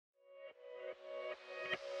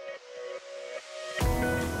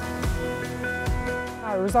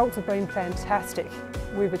results have been fantastic.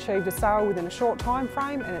 We've achieved a sale within a short time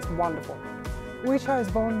frame and it's wonderful. We chose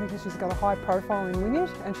Von because she's got a high profile in Wynyard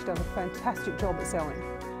and she does a fantastic job at selling.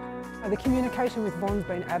 The communication with Von's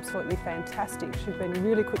been absolutely fantastic. She's been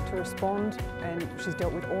really quick to respond and she's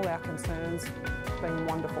dealt with all our concerns. It's been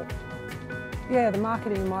wonderful. Yeah, the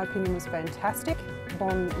marketing in my opinion was fantastic.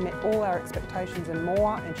 Von met all our expectations and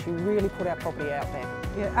more, and she really put our property out there.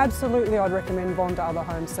 Yeah, absolutely I'd recommend Von to other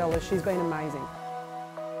home sellers. She's been amazing.